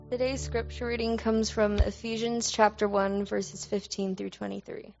Today's scripture reading comes from Ephesians chapter 1, verses 15 through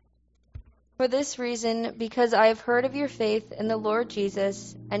 23. For this reason, because I have heard of your faith in the Lord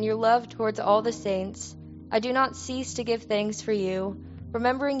Jesus and your love towards all the saints, I do not cease to give thanks for you,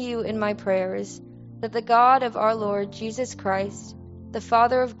 remembering you in my prayers, that the God of our Lord Jesus Christ, the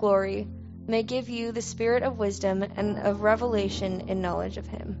Father of glory, may give you the spirit of wisdom and of revelation in knowledge of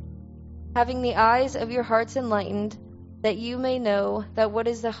him, having the eyes of your hearts enlightened, that you may know what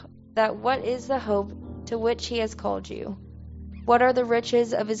is the hope to which he has called you, what are the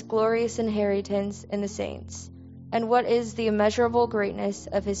riches of his glorious inheritance in the saints, and what is the immeasurable greatness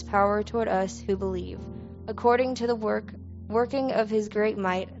of his power toward us who believe, according to the working of his great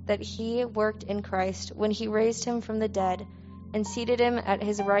might that he worked in Christ when he raised him from the dead and seated him at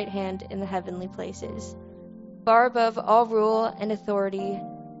his right hand in the heavenly places, far above all rule and authority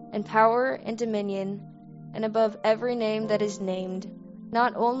and power and dominion, and above every name that is named,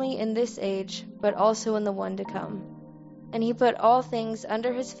 not only in this age, but also in the one to come. And he put all things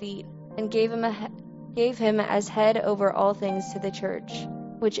under his feet, and gave him as head over all things to the church,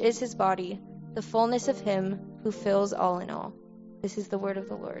 which is his body, the fullness of him who fills all in all. This is the word of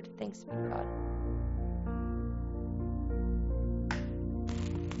the Lord. Thanks be to God.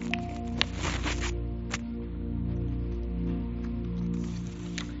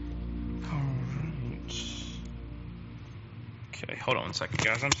 Okay, hold on one second,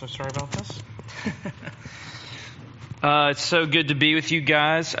 guys. I'm so sorry about this. It's so good to be with you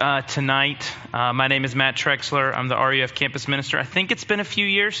guys tonight. My name is Matt Trexler. I'm the RUF campus minister. I think it's been a few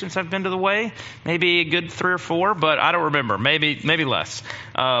years since I've been to the Way, maybe a good 3 or 4, but I don't remember. Maybe less.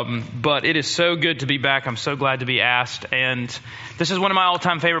 But it is so good to be back. I'm so glad to be asked. And this is one of my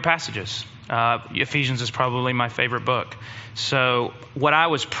all-time favorite passages. Ephesians is probably my favorite book. So what I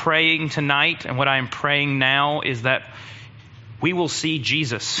was praying tonight and what I am praying now is that we will see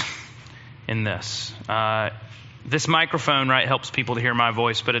Jesus in this. This microphone, right, helps people to hear my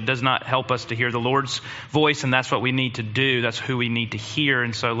voice, but it does not help us to hear the Lord's voice, and that's what we need to do. That's who we need to hear,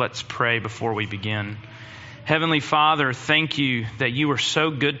 and so let's pray before we begin. Heavenly Father, thank you that you are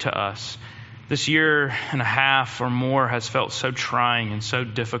so good to us. This year and a half or more has felt so trying and so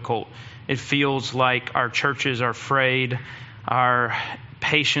difficult. It feels like our churches are afraid, our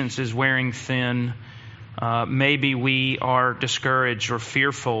patience is wearing thin. Maybe we are discouraged or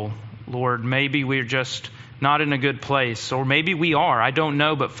fearful, Lord. Maybe we're just not in a good place, or maybe we are. I don't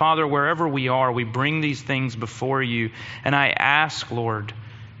know, but Father, wherever we are, we bring these things before you, and I ask, Lord,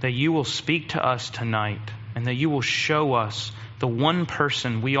 that you will speak to us tonight, and that you will show us the one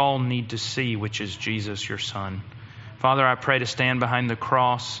person we all need to see, which is Jesus, your Son. Father, I pray to stand behind the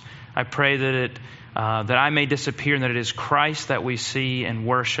cross. I pray that I may disappear, and that it is Christ that we see and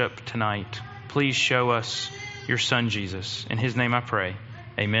worship tonight. Please show us your Son, Jesus. In his name I pray.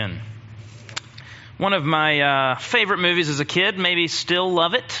 Amen. One of my favorite movies as a kid, maybe still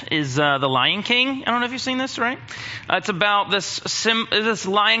love it, is The Lion King. I don't know if you've seen this, right? It's about this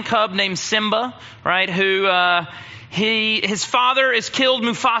lion cub named Simba, right, who his father is killed,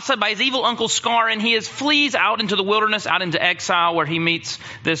 Mufasa, by his evil uncle Scar, and he flees out into the wilderness, out into exile, where he meets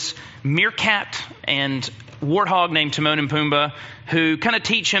this meerkat and warthog named Timon and Pumbaa, who kind of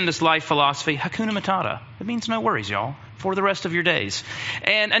teach him this life philosophy, Hakuna Matata. It means no worries, y'all, for the rest of your days.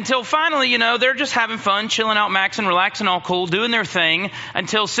 And until finally, they're just having fun, chilling out, maxing, relaxing, all cool, doing their thing,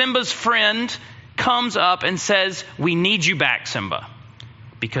 until Simba's friend comes up and says, "We need you back, Simba,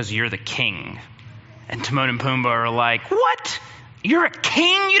 because you're the king." And Timon and Pumbaa are like, "What? You're a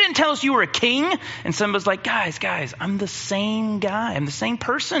king? You didn't tell us you were a king?" And Simba's like, guys, I'm the same guy. I'm the same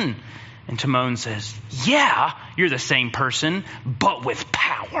person. And Timon says, "Yeah, you're the same person, but with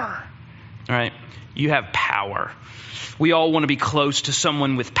power." All right? You have power. We all want to be close to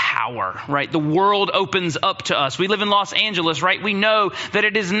someone with power, right? The world opens up to us. We live in Los Angeles, right? We know that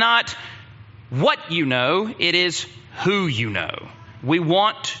it is not what you know, it is who you know. We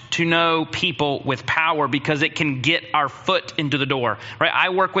want to know people with power because it can get our foot into the door, right? I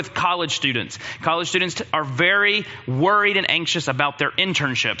work with college students. College students are very worried and anxious about their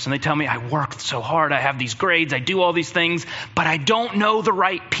internships. And they tell me, "I worked so hard. I have these grades. I do all these things, but I don't know the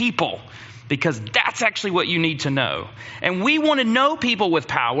right people." Because that's actually what you need to know. And we want to know people with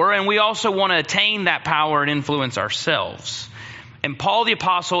power, and we also want to attain that power and influence ourselves. And Paul the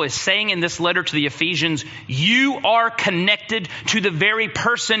Apostle is saying in this letter to the Ephesians, you are connected to the very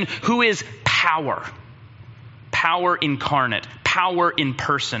person who is power. Power incarnate, power in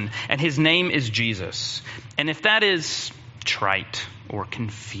person. And his name is Jesus. And if that is trite or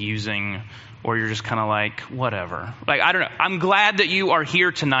confusing, or you're just kind of like, whatever. I don't know. I'm glad that you are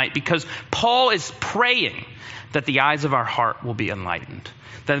here tonight because Paul is praying that the eyes of our heart will be enlightened,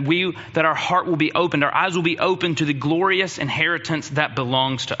 that our heart will be opened, our eyes will be opened to the glorious inheritance that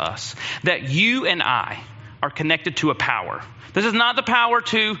belongs to us, that you and I are connected to a power. This is not the power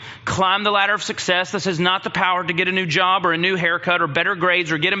to climb the ladder of success. This is not the power to get a new job or a new haircut or better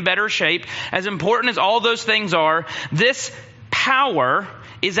grades or get in better shape. As important as all those things are, this power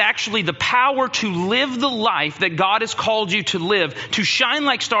is actually the power to live the life that God has called you to live, to shine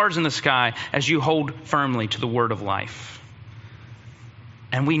like stars in the sky as you hold firmly to the word of life.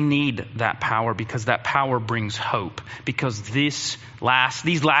 And we need that power because that power brings hope, because these last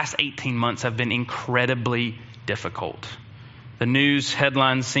 18 months have been incredibly difficult. The news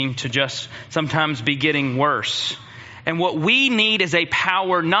headlines seem to just sometimes be getting worse. And what we need is a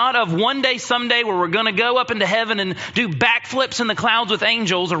power not of one day, someday, where we're going to go up into heaven and do backflips in the clouds with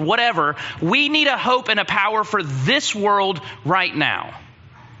angels or whatever. We need a hope and a power for this world right now.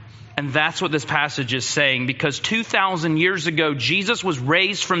 And that's what this passage is saying, because 2,000 years ago, Jesus was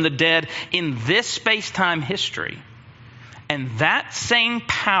raised from the dead in this space-time history. And that same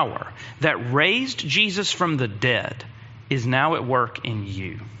power that raised Jesus from the dead is now at work in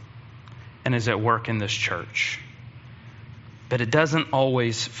you and is at work in this church. But it doesn't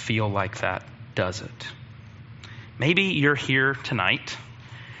always feel like that, does it? Maybe you're here tonight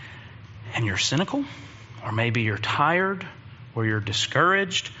and you're cynical, or maybe you're tired, or you're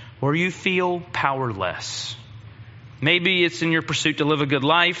discouraged, or you feel powerless. Maybe it's in your pursuit to live a good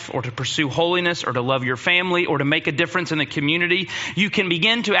life, or to pursue holiness, or to love your family, or to make a difference in the community. You can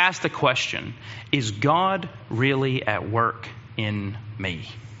begin to ask the question, is God really at work in me?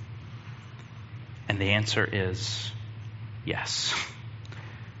 And the answer is yes.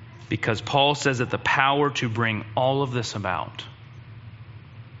 Because Paul says that the power to bring all of this about,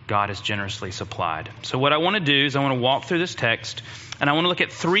 God has generously supplied. So what I want to do is I want to walk through this text, and I want to look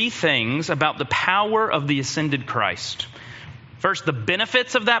at three things about the power of the ascended Christ. First, the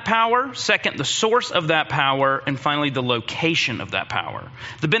benefits of that power. Second, the source of that power. And finally, the location of that power.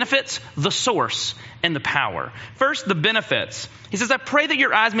 The benefits, the source, and the power. First, the benefits. He says, I pray that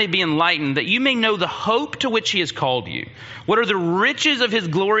your eyes may be enlightened, that you may know the hope to which he has called you. What are the riches of his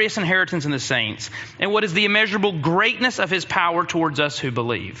glorious inheritance in the saints? And what is the immeasurable greatness of his power towards us who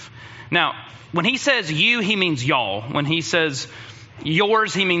believe? Now, when he says you, he means y'all. When he says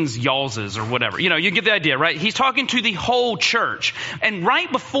yours, he means y'alls's or whatever. You get the idea, right? He's talking to the whole church. And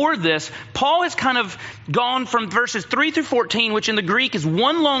right before this, Paul has kind of gone from verses 3 through 14, which in the Greek is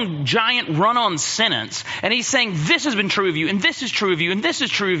one long giant run-on sentence. And he's saying, this has been true of you, and this is true of you, and this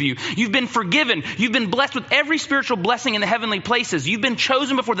is true of you. You've been forgiven. You've been blessed with every spiritual blessing in the heavenly places. You've been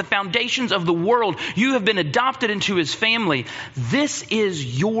chosen before the foundations of the world. You have been adopted into his family. This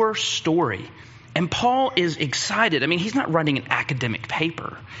is your story. And Paul is excited. I mean, he's not writing an academic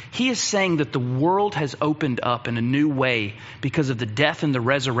paper. He is saying that the world has opened up in a new way because of the death and the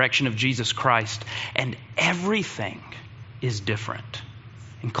resurrection of Jesus Christ. And everything is different,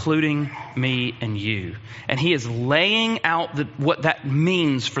 including me and you. And he is laying out what that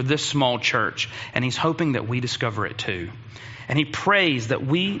means for this small church. And he's hoping that we discover it too. And he prays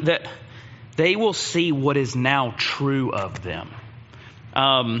that they will see what is now true of them.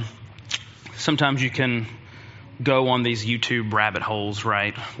 Sometimes you can go on these YouTube rabbit holes,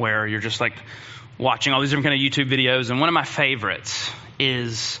 right, where you're just like watching all these different kind of YouTube videos. And one of my favorites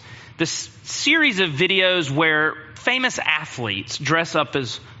is this series of videos where famous athletes dress up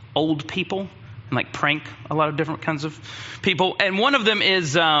as old people and like prank a lot of different kinds of people. And one of them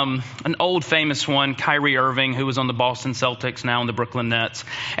is an old famous one, Kyrie Irving, who was on the Boston Celtics, now on the Brooklyn Nets.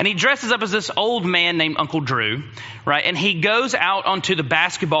 And he dresses up as this old man named Uncle Drew, right? And he goes out onto the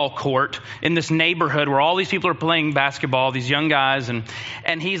basketball court in this neighborhood where all these people are playing basketball, these young guys.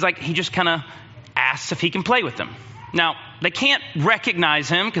 And he just kind of asks if he can play with them. Now, they can't recognize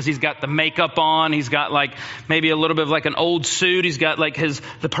him because he's got the makeup on. He's got like maybe a little bit of like an old suit. He's got like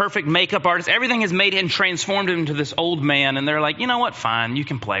the perfect makeup artist. Everything has made him, transformed him into this old man. And they're like, you know what? Fine. You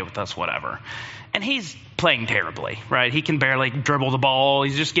can play with us, whatever. And he's playing terribly, right? He can barely dribble the ball.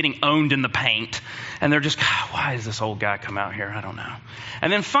 He's just getting owned in the paint. And they're just, why does this old guy come out here? I don't know. And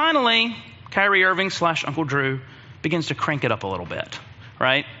then finally, Kyrie Irving / Uncle Drew begins to crank it up a little bit,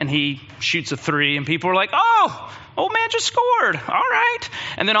 right? And he shoots a three and people are like, oh, old man just scored. All right.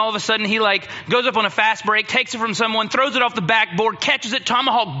 And then all of a sudden he like goes up on a fast break, takes it from someone, throws it off the backboard, catches it,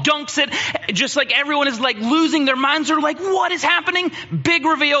 tomahawk dunks it. Just like everyone is like losing their minds. They're like, what is happening? Big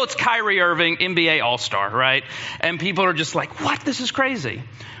reveal. It's Kyrie Irving, NBA All-Star, right? And people are just like, what? This is crazy.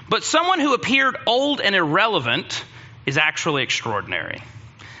 But someone who appeared old and irrelevant is actually extraordinary.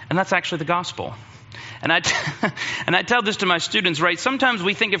 And that's actually the gospel. And I tell this to my students, right? Sometimes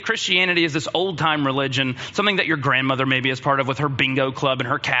we think of Christianity as this old-time religion, something that your grandmother maybe is part of with her bingo club and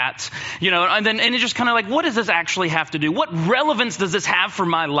her cats, and it's just kind of like, what does this actually have to do? What relevance does this have for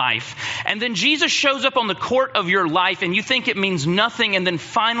my life? And then Jesus shows up on the court of your life and you think it means nothing, and then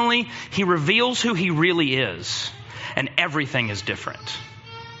finally he reveals who he really is, and everything is different.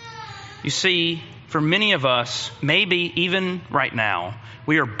 You see, for many of us, maybe even right now,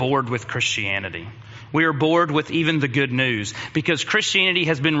 we are bored with Christianity. We are bored with even the good news because Christianity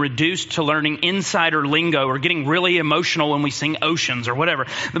has been reduced to learning insider lingo or getting really emotional when we sing Oceans or whatever.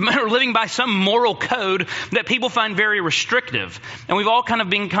 We're living by some moral code that people find very restrictive. And we've all kind of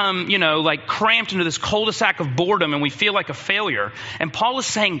become, cramped into this cul-de-sac of boredom, and we feel like a failure. And Paul is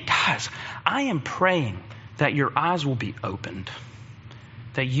saying, guys, I am praying that your eyes will be opened,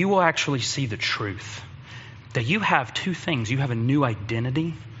 that you will actually see the truth, that you have two things. You have a new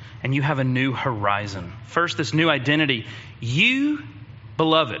identity and you have a new horizon. First, this new identity. You,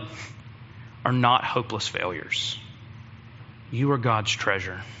 beloved, are not hopeless failures. You are God's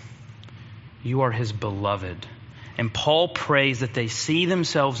treasure. You are his beloved. And Paul prays that they see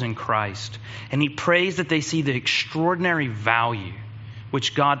themselves in Christ. And he prays that they see the extraordinary value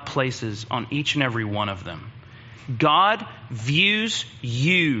which God places on each and every one of them. God views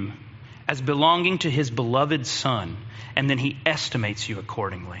you as belonging to his beloved Son, and then he estimates you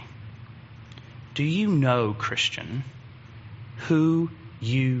accordingly. Do you know, Christian, who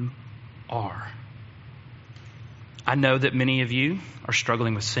you are? I know that many of you are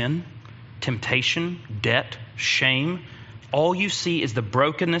struggling with sin, temptation, debt, shame. All you see is the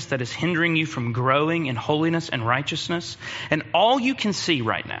brokenness that is hindering you from growing in holiness and righteousness. And all you can see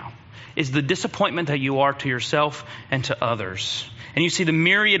right now is the disappointment that you are to yourself and to others. And you see the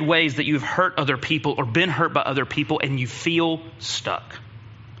myriad ways that you've hurt other people or been hurt by other people, and you feel stuck.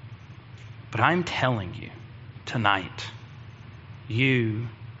 But I'm telling you tonight, you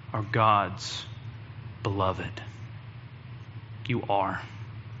are God's beloved. You are.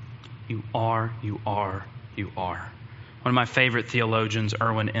 You are, you are, you are. One of my favorite theologians,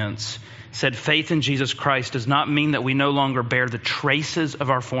 Erwin Ince, said faith in Jesus Christ does not mean that we no longer bear the traces of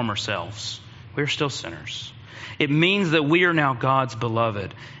our former selves. We're still sinners. It means that we are now God's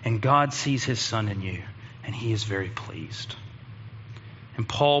beloved, and God sees his Son in you, and he is very pleased. And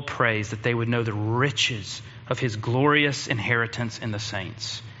Paul prays that they would know the riches of his glorious inheritance in the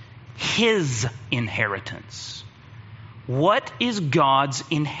saints. His inheritance. What is God's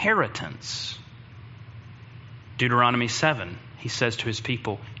inheritance? Deuteronomy 7, he says to his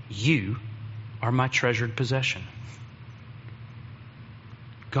people, you are my treasured possession.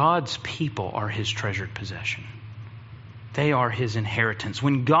 God's people are his treasured possession. They are his inheritance.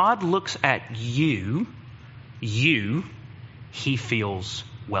 When God looks at you, he feels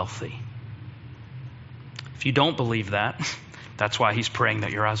wealthy. If you don't believe that, that's why he's praying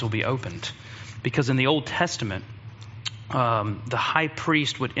that your eyes will be opened. Because in the Old Testament, the high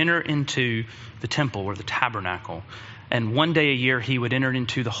priest would enter into the temple or the tabernacle, and one day a year he would enter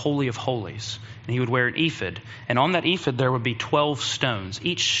into the Holy of Holies, and he would wear an ephod. And on that ephod there would be 12 stones,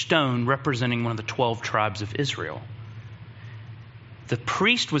 each stone representing one of the 12 tribes of Israel. The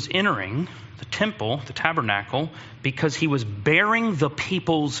priest was entering the temple, the tabernacle, because he was bearing the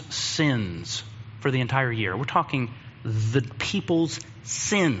people's sins for the entire year. We're talking the people's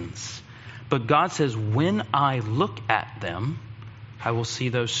sins. But God says, when I look at them, I will see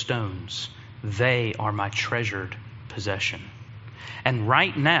those stones. They are my treasured possession. And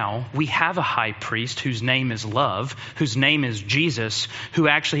right now, we have a high priest whose name is love, whose name is Jesus, who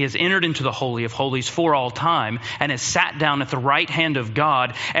actually has entered into the Holy of Holies for all time and has sat down at the right hand of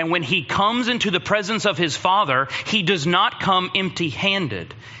God. And when he comes into the presence of his Father, he does not come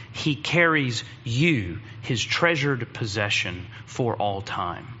empty-handed. He carries you, his treasured possession, for all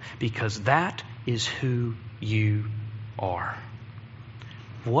time, because that is who you are.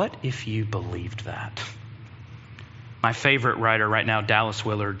 What if you believed that? My favorite writer right now, Dallas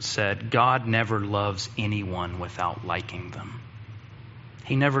Willard, said, God never loves anyone without liking them.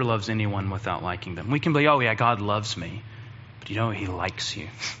 He never loves anyone without liking them. We can be, oh yeah, God loves me. But you know, he likes you.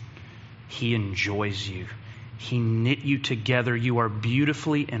 He enjoys you. He knit you together. You are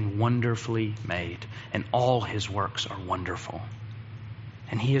beautifully and wonderfully made. And all his works are wonderful.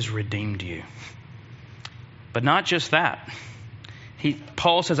 And he has redeemed you. But not just that.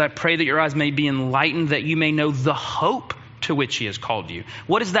 Paul says, I pray that your eyes may be enlightened, that you may know the hope to which he has called you.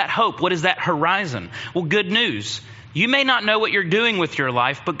 What is that hope? What is that horizon? Well, good news. You may not know what you're doing with your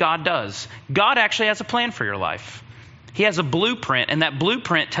life, but God does. God actually has a plan for your life. He has a blueprint, and that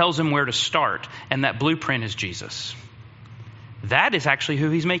blueprint tells him where to start, and that blueprint is Jesus. That is actually who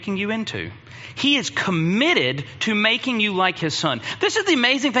he's making you into. He is committed to making you like his son. This is the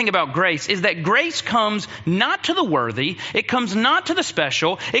amazing thing about grace, is that grace comes not to the worthy. It comes not to the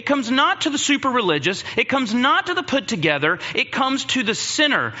special. It comes not to the super religious. It comes not to the put together. It comes to the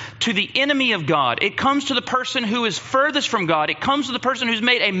sinner, to the enemy of God. It comes to the person who is furthest from God. It comes to the person who's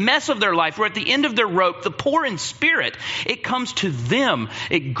made a mess of their life. We're at the end of their rope, the poor in spirit. It comes to them.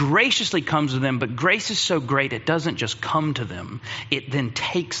 It graciously comes to them. But grace is so great, it doesn't just come to them. It then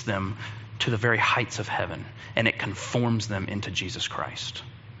takes them to the very heights of heaven, and it conforms them into Jesus Christ.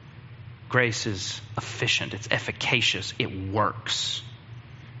 Grace is efficient. It's efficacious. It works.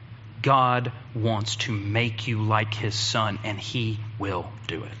 God wants to make you like his son, and he will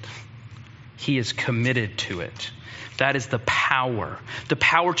do it. He is committed to it. That is the power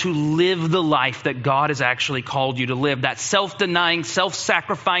to live the life that God has actually called you to live. That self-denying,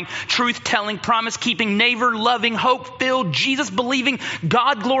 self-sacrificing, truth-telling, promise-keeping, neighbor-loving, hope-filled, Jesus-believing,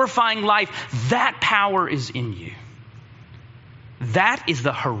 God-glorifying life. That power is in you. That is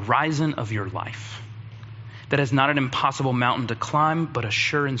the horizon of your life. That is not an impossible mountain to climb, but a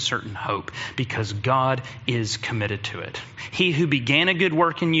sure and certain hope, because God is committed to it. He who began a good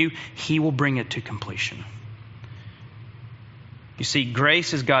work in you, he will bring it to completion. You see,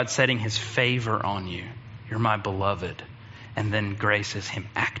 grace is God setting his favor on you. You're my beloved. And then grace is him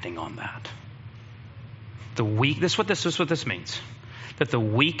acting on that. This is what this means. That the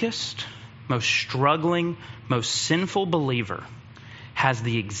weakest, most struggling, most sinful believer has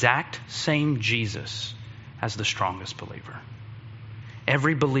the exact same Jesus as the strongest believer.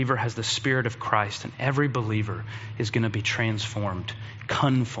 Every believer has the Spirit of Christ, and every believer is going to be transformed,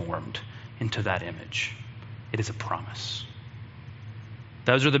 conformed into that image. It is a promise.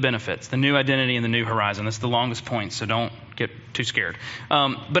 Those are the benefits, the new identity and the new horizon. That's the longest point, so don't get too scared.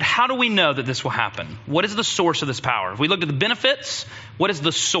 But how do we know that this will happen? What is the source of this power? If we look at the benefits, what is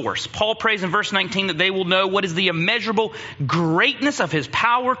the source? Paul prays in verse 19 that they will know what is the immeasurable greatness of his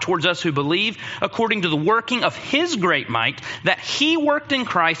power towards us who believe, according to the working of his great might, that he worked in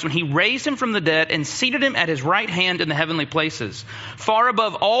Christ when he raised him from the dead and seated him at his right hand in the heavenly places, far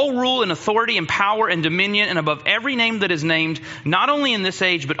above all rule and authority and power and dominion, and above every name that is named, not only in this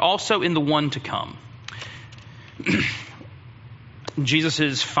age, but also in the one to come.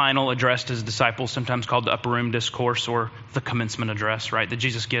 Jesus' final address to his disciples, sometimes called the Upper Room Discourse or the commencement address, right, that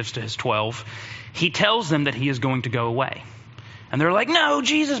Jesus gives to his 12. He tells them that he is going to go away. And they're like, no,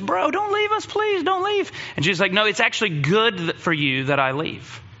 Jesus, bro, don't leave us, please, don't leave. And Jesus is like, no, it's actually good for you that I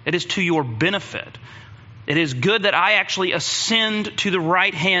leave. It is to your benefit. It is good that I actually ascend to the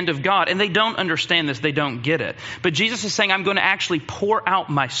right hand of God. And they don't understand this. They don't get it. But Jesus is saying, I'm going to actually pour out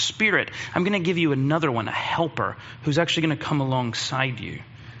my Spirit. I'm going to give you another one, a helper, who's actually going to come alongside you.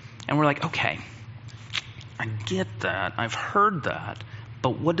 And we're like, okay, I get that. I've heard that.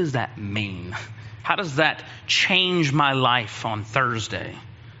 But what does that mean? How does that change my life on Thursday?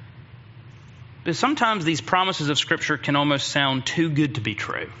 Because sometimes these promises of Scripture can almost sound too good to be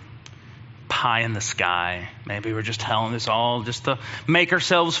true. Pie in the sky. Maybe we're just telling this all just to make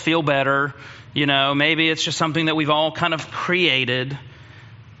ourselves feel better. You know, maybe it's just something that we've all kind of created.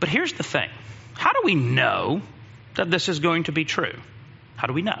 But here's the thing. How do we know that this is going to be true? How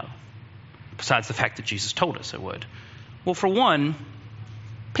do we know? Besides the fact that Jesus told us it would. Well, for one,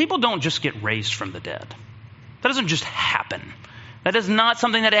 people don't just get raised from the dead. That doesn't just happen. That is not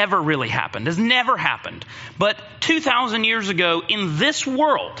something that ever really happened. It has never happened. But 2,000 years ago in this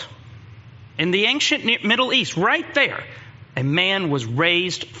world, in the ancient Middle East, right there, a man was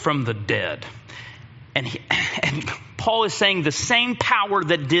raised from the dead. And Paul is saying the same power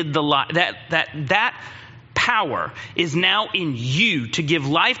that did that power is now in you to give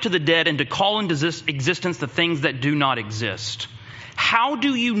life to the dead and to call into existence the things that do not exist. How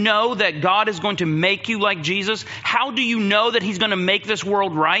do you know that God is going to make you like Jesus? How do you know that he's going to make this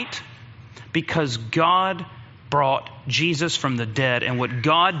world right? Because God brought Jesus from the dead, and what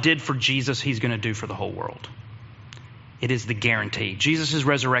God did for Jesus, he's going to do for the whole world. It is the guarantee. Jesus'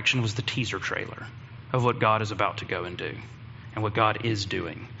 resurrection was the teaser trailer of what God is about to go and do and what God is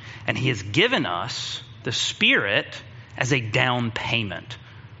doing. And he has given us the Spirit as a down payment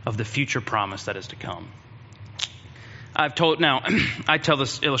of the future promise that is to come. I tell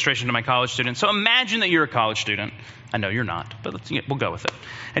this illustration to my college students. So imagine that you're a college student. I know you're not, but we'll go with it.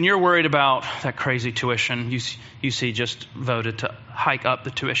 And you're worried about that crazy tuition. UC just voted to hike up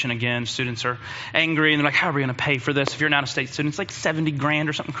the tuition again. Students are angry and they're like, how are we going to pay for this? If you're an out-of-state student, it's like $70,000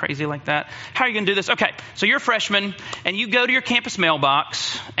 or something crazy like that. How are you going to do this? Okay, so you're a freshman and you go to your campus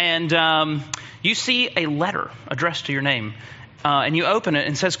mailbox and you see a letter addressed to your name and you open it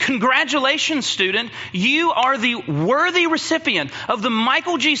and it says, "Congratulations, student. You are the worthy recipient of the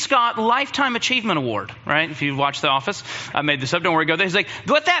Michael G. Scott Lifetime Achievement Award." Right? If you watch The Office, I made this up. Don't worry, go there. He's like,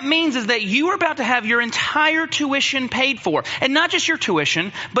 what that means is that you are about to have your entire tuition paid for. And not just your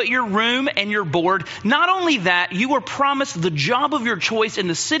tuition, but your room and your board. Not only that, you were promised the job of your choice in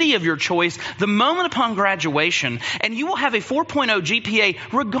the city of your choice the moment upon graduation. And you will have a 4.0 GPA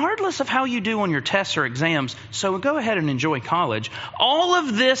regardless of how you do on your tests or exams. So go ahead and enjoy college. All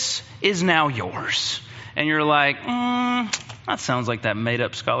of this is now yours. And you're like, that sounds like that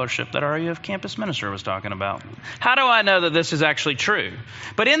made-up scholarship that our RUF campus minister was talking about. How do I know that this is actually true?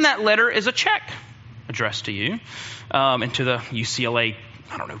 But in that letter is a check addressed to you and to the UCLA,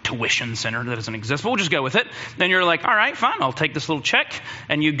 tuition center that doesn't exist, but we'll just go with it. Then you're like, all right, fine, I'll take this little check.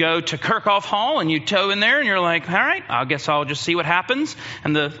 And you go to Kirchhoff Hall and you toe in there and you're like, all right, I guess I'll just see what happens.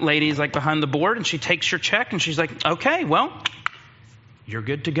 And the lady's like behind the board and she takes your check and she's like, okay, well, you're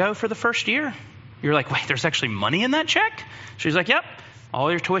good to go for the first year. You're like, wait, there's actually money in that check? She's like, yep, all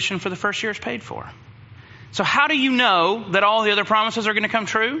your tuition for the first year is paid for. So how do you know that all the other promises are going to come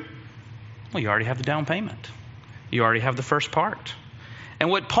true? Well, you already have the down payment. You already have the first part. And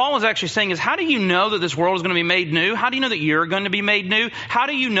what Paul is actually saying is, how do you know that this world is going to be made new? How do you know that you're going to be made new? How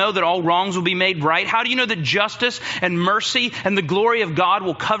do you know that all wrongs will be made right? How do you know that justice and mercy and the glory of God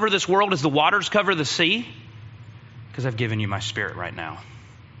will cover this world as the waters cover the sea? Because I've given you my Spirit right now,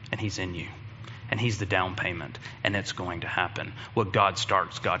 and He's in you, and He's the down payment, and it's going to happen. What God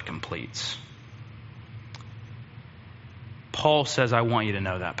starts, God completes. Paul says, I want you to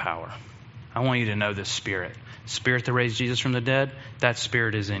know that power. I want you to know this Spirit. Spirit that raised Jesus from the dead, that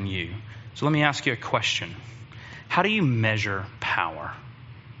Spirit is in you. So let me ask you a question. How do you measure power?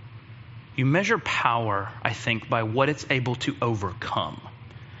 You measure power, I think, by what it's able to overcome.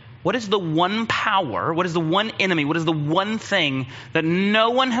 What is the one power, what is the one enemy, what is the one thing that no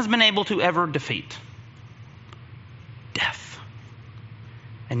one has been able to ever defeat? Death.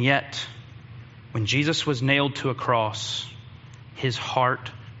 And yet, when Jesus was nailed to a cross, His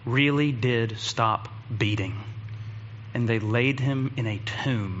heart really did stop beating. And they laid Him in a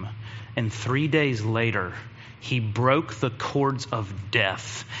tomb. And 3 days later, He broke the cords of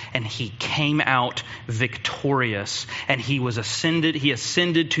death and He came out victorious, and He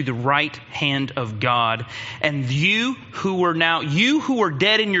ascended to the right hand of God. And you who were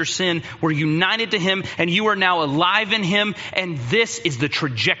dead in your sin were united to Him, and you are now alive in Him. And this is the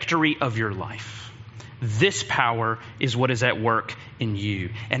trajectory of your life. This power is what is at work in you,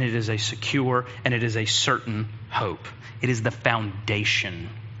 and it is a secure and it is a certain hope. It is the foundation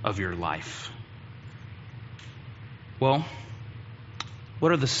of your life. Well,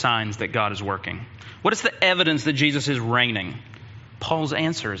 what are the signs that God is working? What is the evidence that Jesus is reigning? Paul's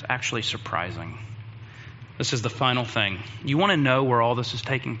answer is actually surprising. This is the final thing. You want to know where all this is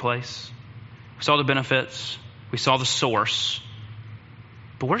taking place? We saw the benefits. We saw the source.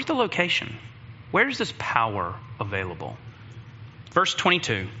 But where's the location? Where is this power available? Verse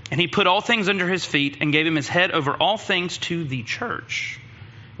 22, and He put all things under His feet and gave Him His head over all things to the church,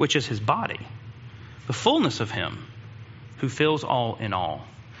 which is His body, the fullness of Him who fills all in all.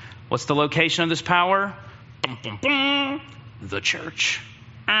 What's the location of this power? The church.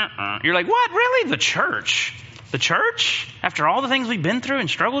 You're like, what? Really? The church? The church? After all the things we've been through and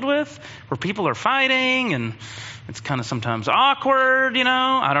struggled with, where people are fighting and it's kind of sometimes awkward,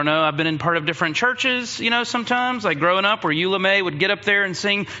 I don't know. I've been in part of different churches, sometimes. Like growing up where Eula May would get up there and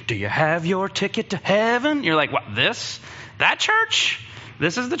sing, "Do you have your ticket to heaven?" You're like, what, that church?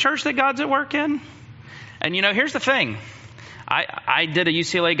 This is the church that God's at work in? And here's the thing. I did a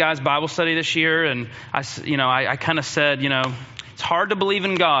UCLA guys Bible study this year, and I kind of said, it's hard to believe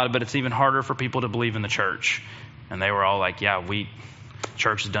in God, but it's even harder for people to believe in the church. And they were all like, yeah,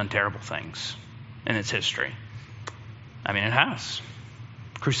 church has done terrible things in its history. I mean, it has.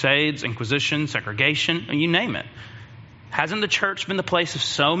 Crusades, Inquisition, segregation, you name it. Hasn't the church been the place of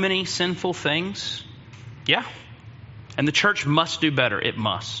so many sinful things? Yeah. And the church must do better. It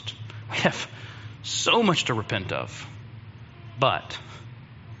must. We have so much to repent of. But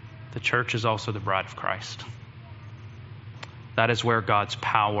the church is also the bride of Christ. That is where God's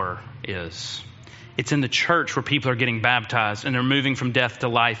power is. It's in the church where people are getting baptized and they're moving from death to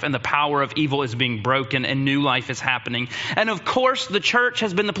life, and the power of evil is being broken and new life is happening. And of course, the church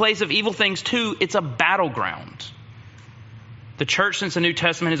has been the place of evil things too. It's a battleground. The church since the New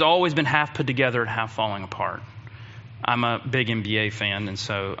Testament has always been half put together and half falling apart. I'm a big NBA fan, and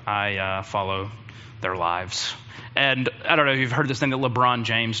so I follow their lives. And I don't know if you've heard this thing that LeBron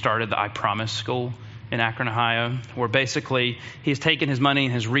James started, the I Promise School. in Akron, Ohio, where basically he's taken his money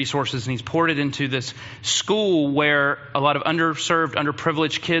and his resources and he's poured it into this school where a lot of underserved,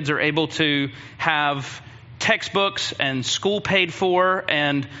 underprivileged kids are able to have textbooks and school paid for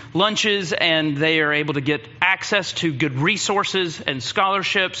and lunches, and they are able to get access to good resources and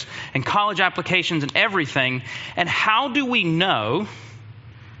scholarships and college applications and everything. And how do we know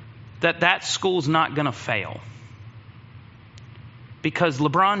that that school's not going to fail? Because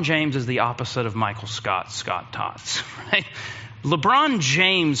LeBron James is the opposite of Michael Scott, Scott Tots, right? LeBron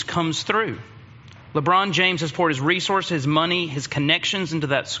James comes through. LeBron James has poured his resources, his money, his connections into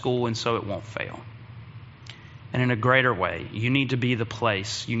that school, and so it won't fail. And in a greater way, you need to be the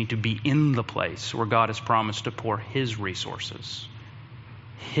place, you need to be in the place where God has promised to pour his resources,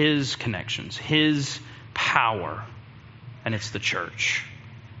 his connections, his power, and it's the church.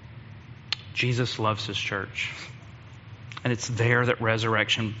 Jesus loves his church. And it's there that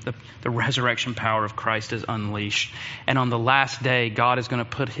the resurrection power of Christ is unleashed. And on the last day, God is going to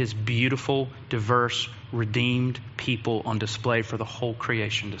put his beautiful, diverse, redeemed people on display for the whole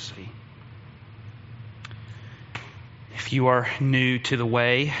creation to see. If you are new to the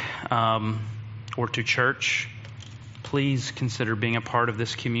way or to church, please consider being a part of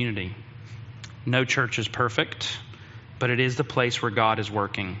this community. No church is perfect, but it is the place where God is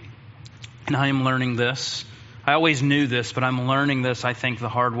working. And I am learning this. I always knew this, but I'm learning this, I think, the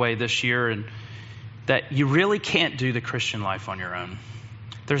hard way this year, and that you really can't do the Christian life on your own.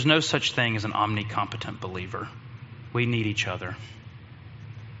 There's no such thing as an omnicompetent believer. We need each other.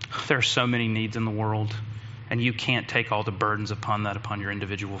 There are so many needs in the world, and you can't take all the burdens upon your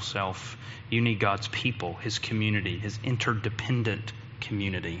individual self. You need God's people, his community, his interdependent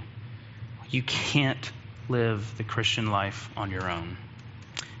community. You can't live the Christian life on your own.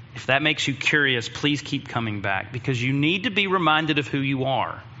 If that makes you curious, please keep coming back, because you need to be reminded of who you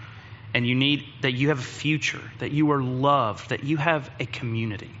are, and you need that you have a future, that you are loved, that you have a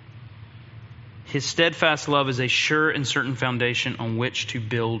community. His steadfast love is a sure and certain foundation on which to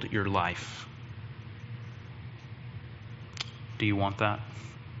build your life. Do you want that?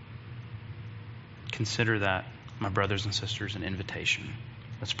 Consider that, my brothers and sisters, an invitation.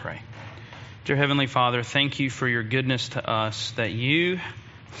 Let's pray. Dear Heavenly Father, thank you for your goodness to us, that you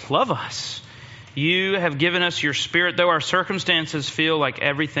love us. You have given us your Spirit. Though our circumstances feel like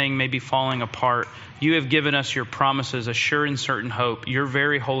everything may be falling apart, you have given us your promises, a sure and certain hope, your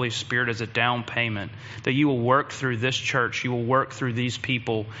very Holy Spirit as a down payment, that you will work through this church, you will work through these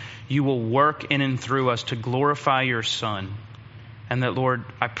people, you will work in and through us to glorify your Son. And that, Lord,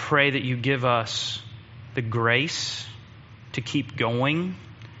 I pray that you give us the grace to keep going,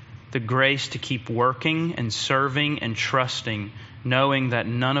 the grace to keep working and serving and trusting, knowing that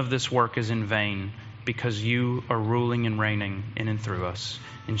none of this work is in vain, because you are ruling and reigning in and through us.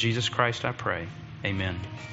 In Jesus Christ I pray. Amen.